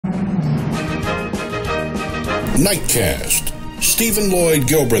Nightcast. Stephen Lloyd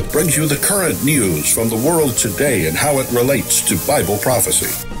Gilbreth brings you the current news from the world today and how it relates to Bible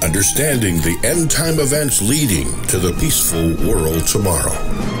prophecy. Understanding the end-time events leading to the peaceful world tomorrow.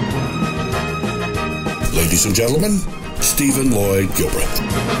 Ladies and gentlemen, Stephen Lloyd Gilbreth.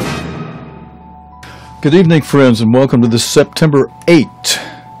 Good evening, friends, and welcome to the September 8,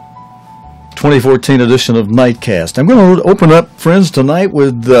 2014 edition of Nightcast. I'm going to open up, friends, tonight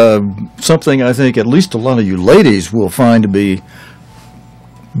with something I think at least a lot of you ladies will find to be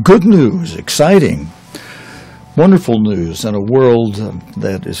good news, exciting, wonderful news in a world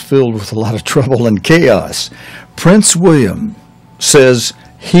that is filled with a lot of trouble and chaos. Prince William says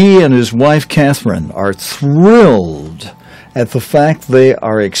he and his wife Catherine are thrilled at the fact they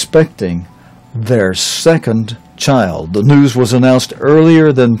are expecting their second child. The news was announced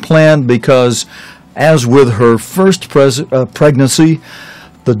earlier than planned because, as with her first pregnancy,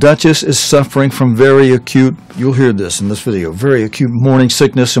 the Duchess is suffering from very acute, you'll hear this in this video, very acute morning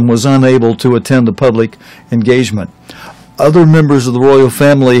sickness and was unable to attend the public engagement. Other members of the royal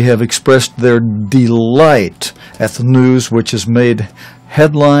family have expressed their delight at the news, which has made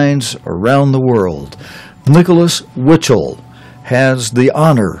headlines around the world. Nicholas Witchell has the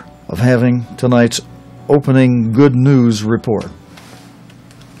honor of having tonight's opening good news report.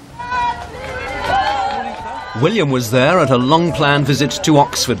 William was there at a long-planned visit to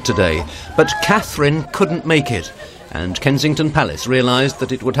Oxford today, but Catherine couldn't make it, and Kensington Palace realised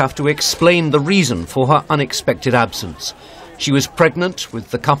that it would have to explain the reason for her unexpected absence. She was pregnant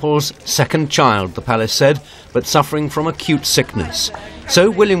with the couple's second child, the palace said, but suffering from acute sickness. So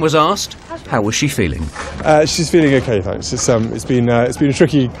William was asked, how was she feeling? She's feeling okay, thanks. It's been a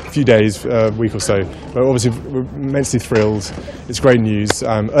tricky few days, week or so, but obviously we're immensely thrilled. It's great news.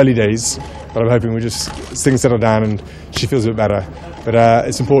 Early days, but I'm hoping things settle down and she feels a bit better. But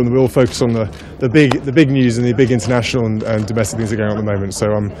it's important that we all focus on the big news and the big international and domestic things that are going on at the moment. So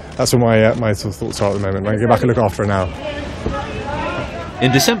that's where my thoughts are at the moment. I can go back and look after her now.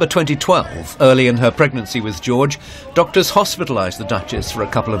 In December 2012, early in her pregnancy with George, doctors hospitalised the Duchess for a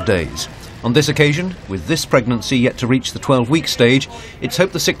couple of days. On this occasion, with this pregnancy yet to reach the 12-week stage, it's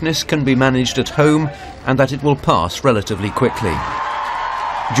hoped the sickness can be managed at home and that it will pass relatively quickly.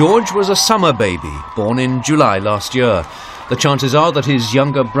 George was a summer baby, born in July last year. The chances are that his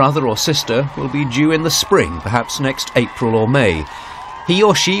younger brother or sister will be due in the spring, perhaps next April or May. He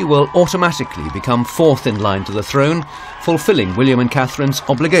or she will automatically become fourth in line to the throne, fulfilling William and Catherine's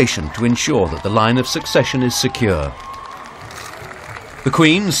obligation to ensure that the line of succession is secure. The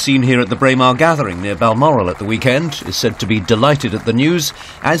Queen, seen here at the Braemar gathering near Balmoral at the weekend, is said to be delighted at the news,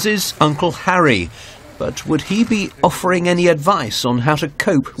 as is Uncle Harry. But would he be offering any advice on how to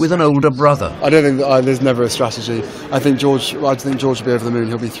cope with an older brother? I don't think there's never a strategy. I think George will be over the moon.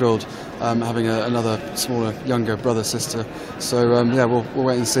 He'll be thrilled having another smaller, younger brother, sister. So yeah, we'll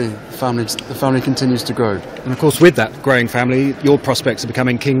wait and see. The family continues to grow. And of course, with that growing family, your prospects of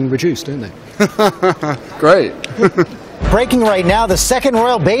becoming king reduced, don't they? Great. Breaking right now, the second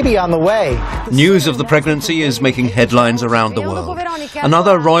royal baby on the way. News of the pregnancy is making headlines around the world.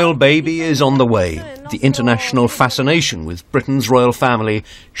 Another royal baby is on the way. The international fascination with Britain's royal family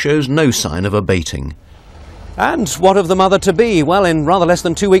shows no sign of abating. And what of the mother-to-be? Well, in rather less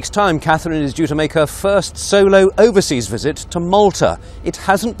than 2 weeks' time, Catherine is due to make her first solo overseas visit to Malta. It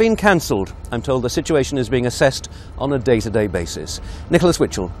hasn't been cancelled. I'm told the situation is being assessed on a day-to-day basis. Nicholas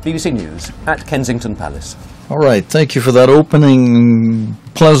Witchell, BBC News, at Kensington Palace. All right, thank you for that opening,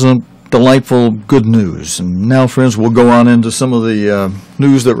 pleasant, delightful, good news. And now, friends, we'll go on into some of the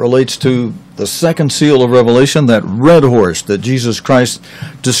news that relates to the second seal of Revelation, that red horse that Jesus Christ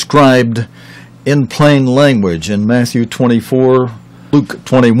described in plain language in Matthew 24, Luke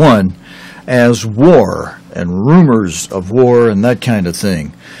 21, as war and rumors of war and that kind of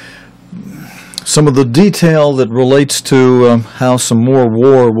thing. Some of the detail that relates to how some more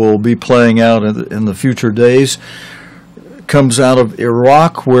war will be playing out in the future days comes out of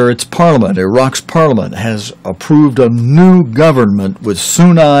Iraq, where Iraq's parliament has approved a new government with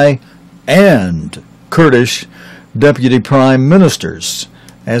Sunni and Kurdish deputy prime ministers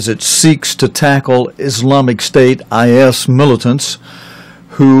as it seeks to tackle Islamic State IS militants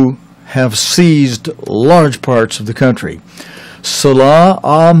who have seized large parts of the country. Salah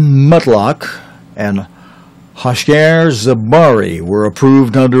al-Mutlaq and Hashgar Zabari were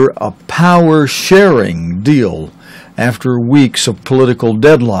approved under a power-sharing deal after weeks of political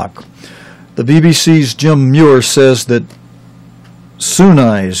deadlock. The BBC's Jim Muir says that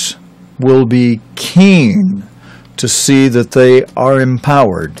Sunnis will be keen to see that they are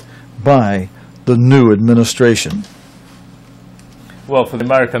empowered by the new administration. Well, for the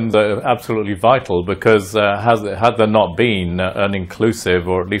Americans, they're absolutely vital because had there not been an inclusive,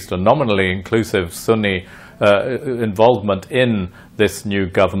 or at least a nominally inclusive Sunni involvement in this new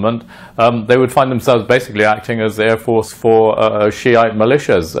government, they would find themselves basically acting as the air force for Shiite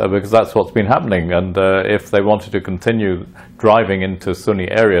militias, because that's what's been happening. And if they wanted to continue driving into Sunni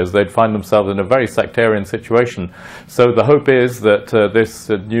areas, they'd find themselves in a very sectarian situation. So the hope is that this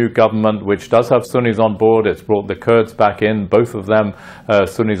new government, which does have Sunnis on board, it's brought the Kurds back in. Both of them,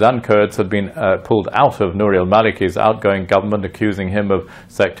 Sunnis and Kurds, had been pulled out of Nouri al-Maliki's outgoing government, accusing him of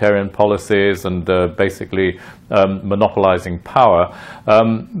sectarian policies and basically monopolizing power.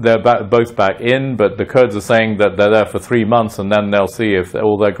 They're both back in, but the Kurds are saying that they're there for 3 months, and then they'll see if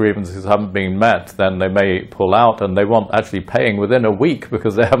all their grievances haven't been met, then they may pull out. And they want actually paying within a week,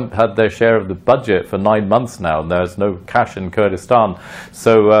 because they haven't had their share of the budget for 9 months now, and there's no cash in Kurdistan.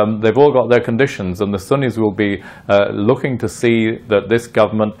 So they've all got their conditions, and the Sunnis will be looking to see that this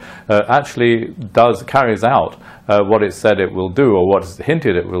government actually carries out what it said it will do, or what it's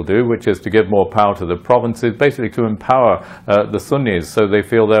hinted it will do, which is to give more power to the provinces, basically to empower the Sunnis, so they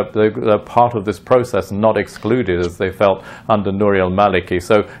feel they're part of this process and not excluded as they felt under Nouri al-Maliki.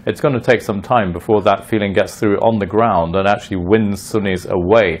 So it's going to take some time before that feeling gets through on the ground and actually wins Sunnis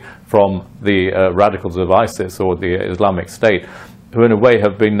away from the radicals of ISIS or the Islamic State, who in a way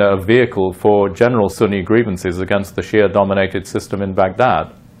have been a vehicle for general Sunni grievances against the Shia-dominated system in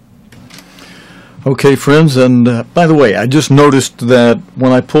Baghdad. Okay, friends, and by the way, I just noticed that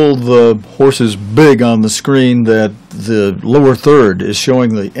when I pulled the horses big on the screen that the lower third is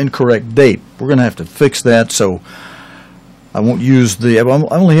showing the incorrect date. We're going to have to fix that, so I won't use I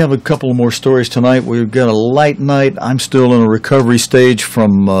only have a couple more stories tonight. We've got a light night. I'm still in a recovery stage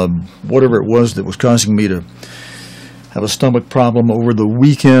from whatever it was that was causing me to have a stomach problem over the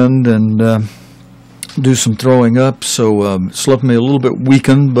weekend and do some throwing up, so it's left me a little bit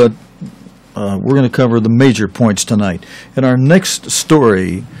weakened, but we're going to cover the major points tonight. In our next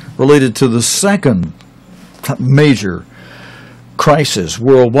story, related to the second major crisis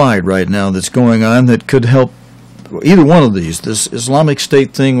worldwide right now that's going on that could help either one of these, this Islamic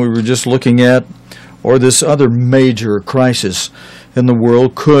State thing we were just looking at, or this other major crisis in the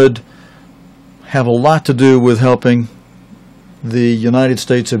world, could have a lot to do with helping the United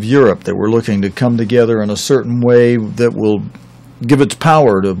States of Europe, that we're looking to come together in a certain way that will give its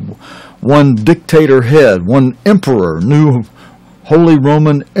power to one dictator head, one emperor, new Holy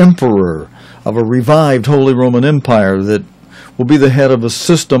Roman Emperor of a revived Holy Roman Empire that will be the head of a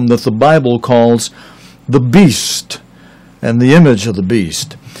system that the Bible calls the beast and the image of the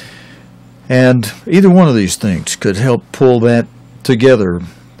beast. And either one of these things could help pull that together,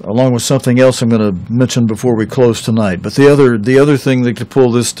 along with something else I'm going to mention before we close tonight. But the other thing that could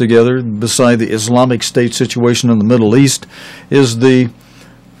pull this together, beside the Islamic State situation in the Middle East, is the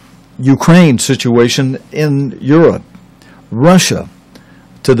Ukraine situation in Europe. Russia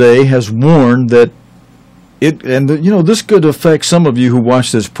today has warned that this could affect some of you who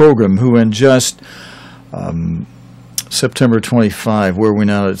watch this program, who in just September 25, where are we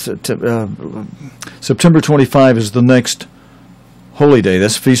now? September 25 is the next Holy Day.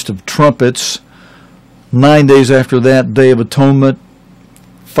 That's Feast of Trumpets. 9 days after that, Day of Atonement.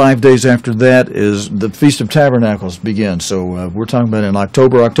 5 days after that is the Feast of Tabernacles begins. So we're talking about in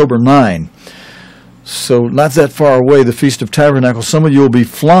October 9. So not that far away, the Feast of Tabernacles. Some of you will be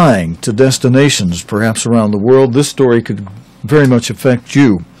flying to destinations, perhaps around the world. This story could very much affect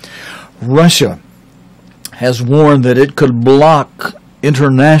you. Russia has warned that it could block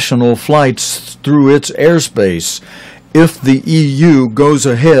international flights through its airspace if the EU goes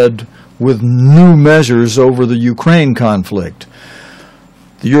ahead with new measures over the Ukraine conflict.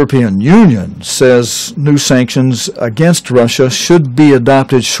 The European Union says new sanctions against Russia should be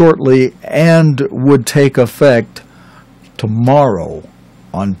adopted shortly and would take effect tomorrow,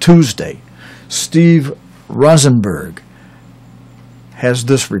 on Tuesday. Steve Rosenberg has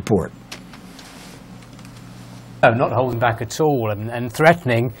this report. Not holding back at all and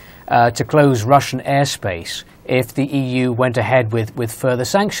threatening to close Russian airspace if the EU went ahead with further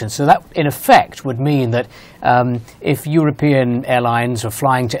sanctions. So that, in effect, would mean that if European airlines are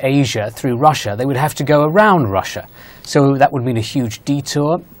flying to Asia through Russia, they would have to go around Russia. So that would mean a huge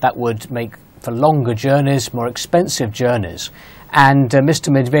detour. That would make for longer journeys, more expensive journeys. And Mr.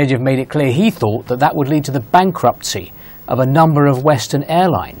 Medvedev made it clear he thought that would lead to the bankruptcy of a number of Western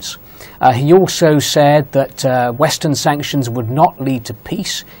airlines. He also said that Western sanctions would not lead to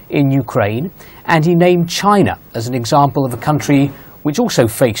peace in Ukraine, and he named China as an example of a country which also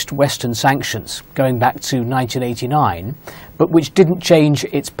faced Western sanctions going back to 1989, but which didn't change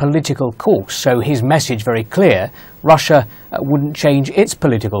its political course. So his message very clear: Russia wouldn't change its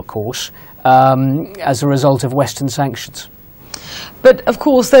political course as a result of Western sanctions. But of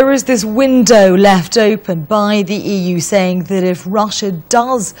course there is this window left open by the EU saying that if Russia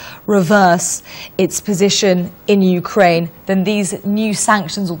does reverse its position in Ukraine, then these new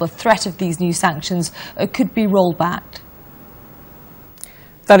sanctions, or the threat of these new sanctions, could be rolled back.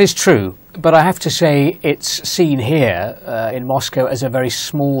 That is true, but I have to say it's seen here in Moscow as a very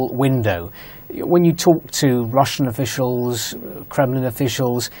small window. When you talk to Russian officials, Kremlin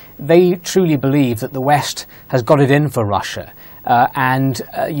officials, they truly believe that the West has got it in for Russia. And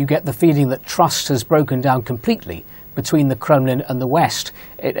you get the feeling that trust has broken down completely between the Kremlin and the West.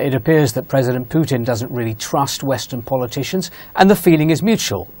 It appears that President Putin doesn't really trust Western politicians, and the feeling is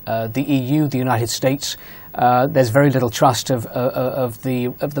mutual. The EU, the United States, there's very little trust of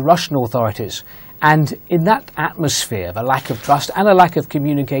the Russian authorities. And in that atmosphere of a lack of trust and a lack of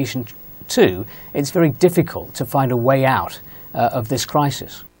communication too, it's very difficult to find a way out of this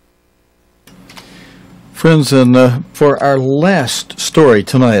crisis. Friends, and for our last story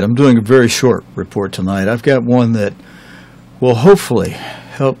tonight, I'm doing a very short report tonight. I've got one that will hopefully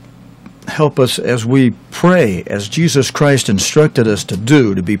help us as we pray, as Jesus Christ instructed us to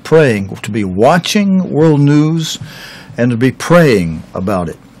do, to be praying, to be watching world news, and to be praying about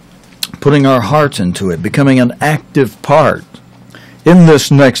it, putting our hearts into it, becoming an active part. In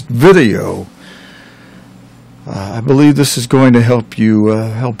this next video, I believe this is going to help you,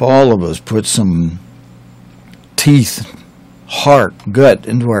 help all of us put some teeth, heart, gut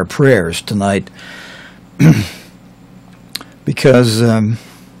into our prayers tonight, because,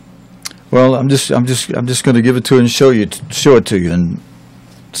 well, I'm just going to give it to you and show it to you, and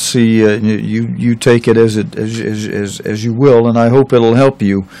see you take it as you will, and I hope it'll help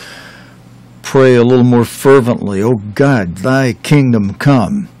you pray a little more fervently. Oh God, thy kingdom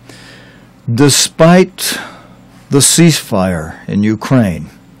come. Despite the ceasefire in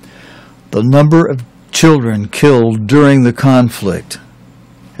Ukraine, the number of children killed during the conflict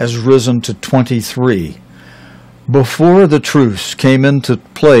has risen to 23. Before the truce came into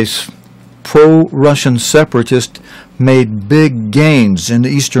place, pro-Russian separatists made big gains in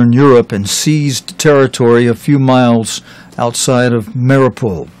Eastern Europe and seized territory a few miles outside of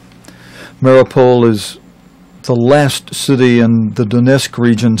Mariupol. Mariupol is the last city in the Donetsk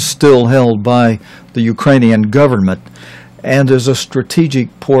region still held by the Ukrainian government, and is a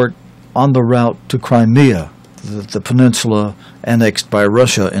strategic port on the route to Crimea, the peninsula annexed by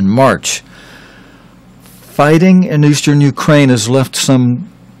Russia in March. Fighting in eastern Ukraine has left some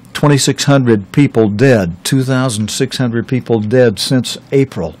 2,600 people dead, 2,600 people dead since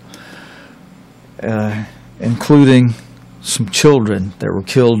April, including some children that were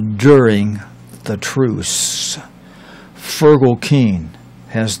killed during the truce. Fergal Keane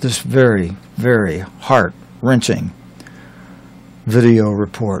has this very, very heart-wrenching video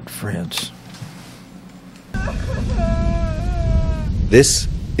report, friends. This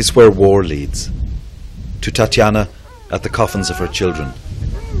is where war leads. To Tatiana at the coffins of her children.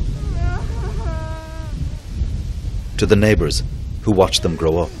 To the neighbours who watched them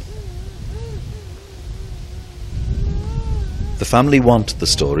grow up. The family want the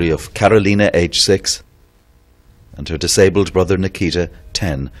story of Karolina, age 6, and her disabled brother Nikita,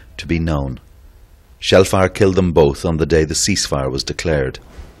 10, to be known. Shellfire killed them both on the day the ceasefire was declared.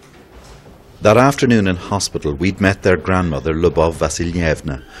 That afternoon in hospital, we'd met their grandmother, Lubov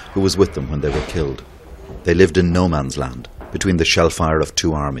Vasilyevna, who was with them when they were killed. They lived in no man's land, between the shellfire of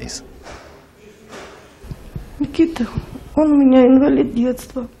two armies. Nikita, он у меня инвалид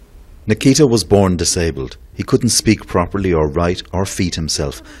детства. Nikita was born disabled. He couldn't speak properly or write or feed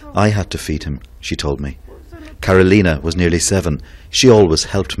himself. I had to feed him, she told me. Karolina was nearly 7. She always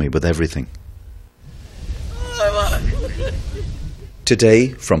helped me with everything. Today,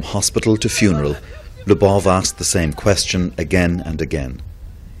 from hospital to funeral, Lubov asked the same question again and again.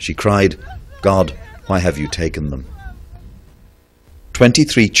 She cried, "God, why have you taken them?"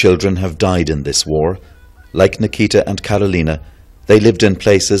 23 children have died in this war. Like Nikita and Karolina, they lived in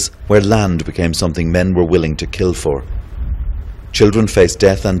places where land became something men were willing to kill for. Children face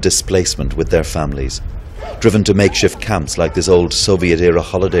death and displacement with their families, driven to makeshift camps like this old Soviet-era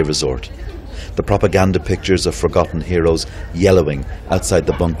holiday resort. The propaganda pictures of forgotten heroes yellowing outside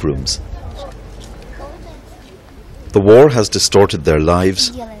the bunk rooms. The war has distorted their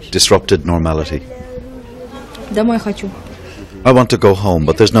lives, disrupted normality. Домой хочу. I want to go home,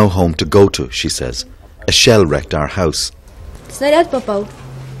 but there's no home to go to, she says. A shell wrecked our house. Снаряд попал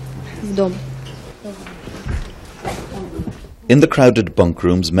в дом. In the crowded bunk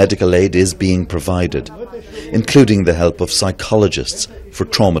rooms, medical aid is being provided, including the help of psychologists for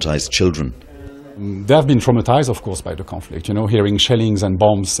traumatized children. They have been traumatized, of course, by the conflict. You know, hearing shellings and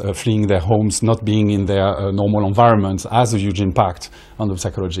bombs, fleeing their homes, not being in their normal environment has a huge impact on the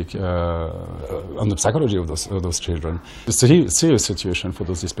psychology of those children. It's a serious situation for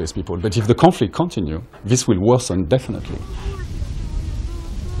those displaced people. But if the conflict continues, this will worsen definitely.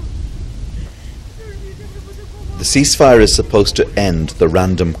 The ceasefire is supposed to end the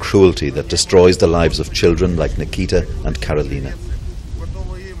random cruelty that destroys the lives of children like Nikita and Karolina.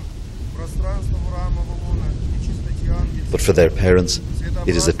 But for their parents,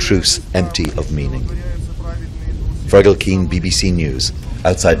 it is a truce empty of meaning. Fergal Keane, BBC News,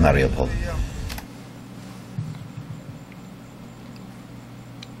 outside Mariupol.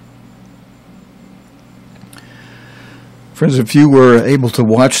 Friends, if you were able to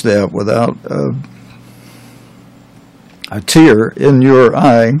watch that without a tear in your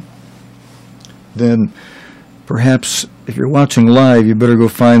eye, then perhaps if you're watching live, you better go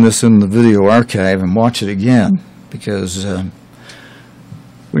find this in the video archive and watch it again, because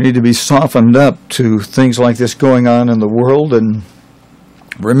we need to be softened up to things like this going on in the world. And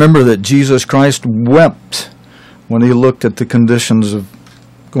remember that Jesus Christ wept when he looked at the conditions of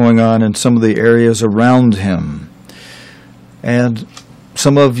going on in some of the areas around him. And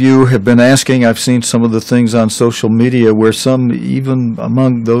some of you have been asking, I've seen some of the things on social media where some, even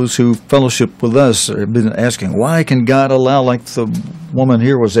among those who fellowship with us, have been asking, why can God allow, like the woman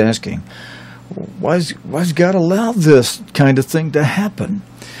here was asking, why's God allow this kind of thing to happen?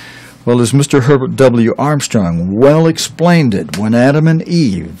 Well, as Mr. Herbert W. Armstrong well explained it, when Adam and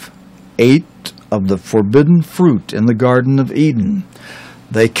Eve ate of the forbidden fruit in the Garden of Eden,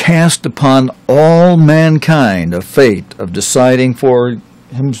 they cast upon all mankind a fate of deciding for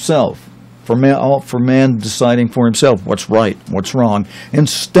himself, for man deciding for himself what's right, what's wrong,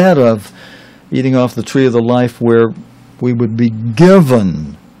 instead of eating off the tree of the life where we would be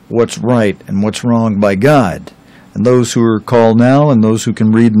given what's right and what's wrong by God. And those who are called now and those who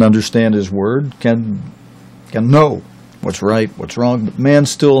can read and understand his word can know what's right, what's wrong. But man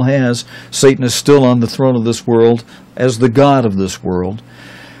still has, Satan is still on the throne of this world as the God of this world.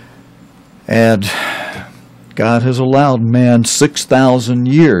 And God has allowed man 6,000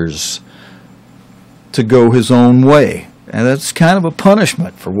 years to go his own way. And that's kind of a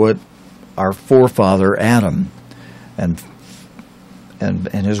punishment for what our forefather Adam and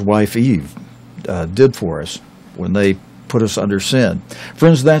his wife Eve did for us when they put us under sin.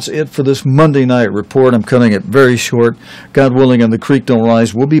 Friends, that's it for this Monday night report. I'm cutting it very short. God willing, and the creek don't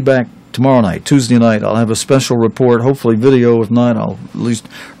rise. We'll be back tomorrow night, Tuesday night. I'll have a special report, hopefully video. If not, I'll at least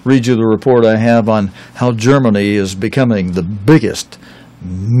read you the report I have on how Germany is becoming the biggest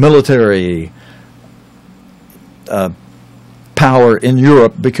military power in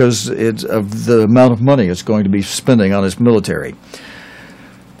Europe because of the amount of money it's going to be spending on its military.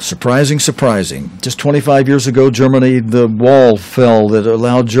 Surprising, surprising. Just 25 years ago, Germany, the wall fell that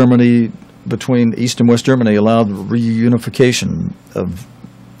allowed Germany, between East and West Germany, allowed reunification of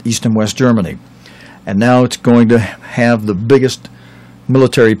East and West Germany. And now it's going to have the biggest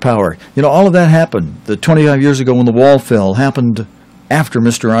military power. You know, all of that happened. The 25 years ago when the wall fell happened after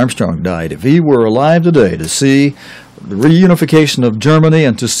Mr. Armstrong died. If he were alive today to see the reunification of Germany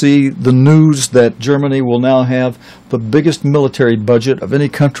and to see the news that Germany will now have the biggest military budget of any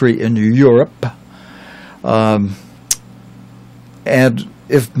country in Europe, and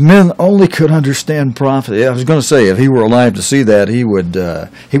if men only could understand prophecy, I was going to say, if he were alive to see that, he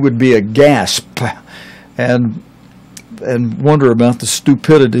would be aghast and wonder about the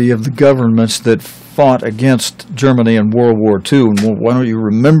stupidity of the governments that fought against Germany in World War II. And why don't you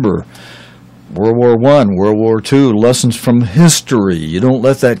remember World War I, World War II, lessons from history? You don't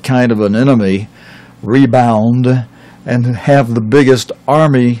let that kind of an enemy rebound and have the biggest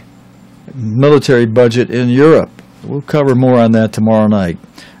army military budget in Europe. We'll cover more on that tomorrow night.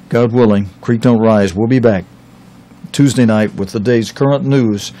 God willing, Creek Don't Rise. We'll be back Tuesday night with the day's current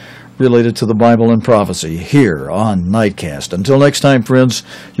news related to the Bible and prophecy here on Nightcast. Until next time, friends,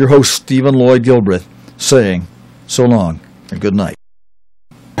 your host, Stephen Lloyd Gilbreth, saying so long and good night.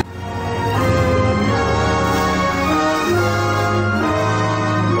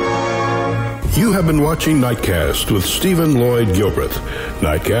 You have been watching Nightcast with Stephen Lloyd Gilbreth.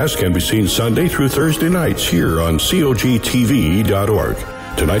 Nightcast can be seen Sunday through Thursday nights here on cogtv.org.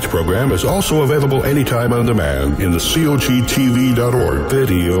 Tonight's program is also available anytime on demand in the cogtv.org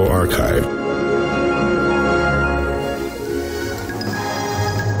video archive.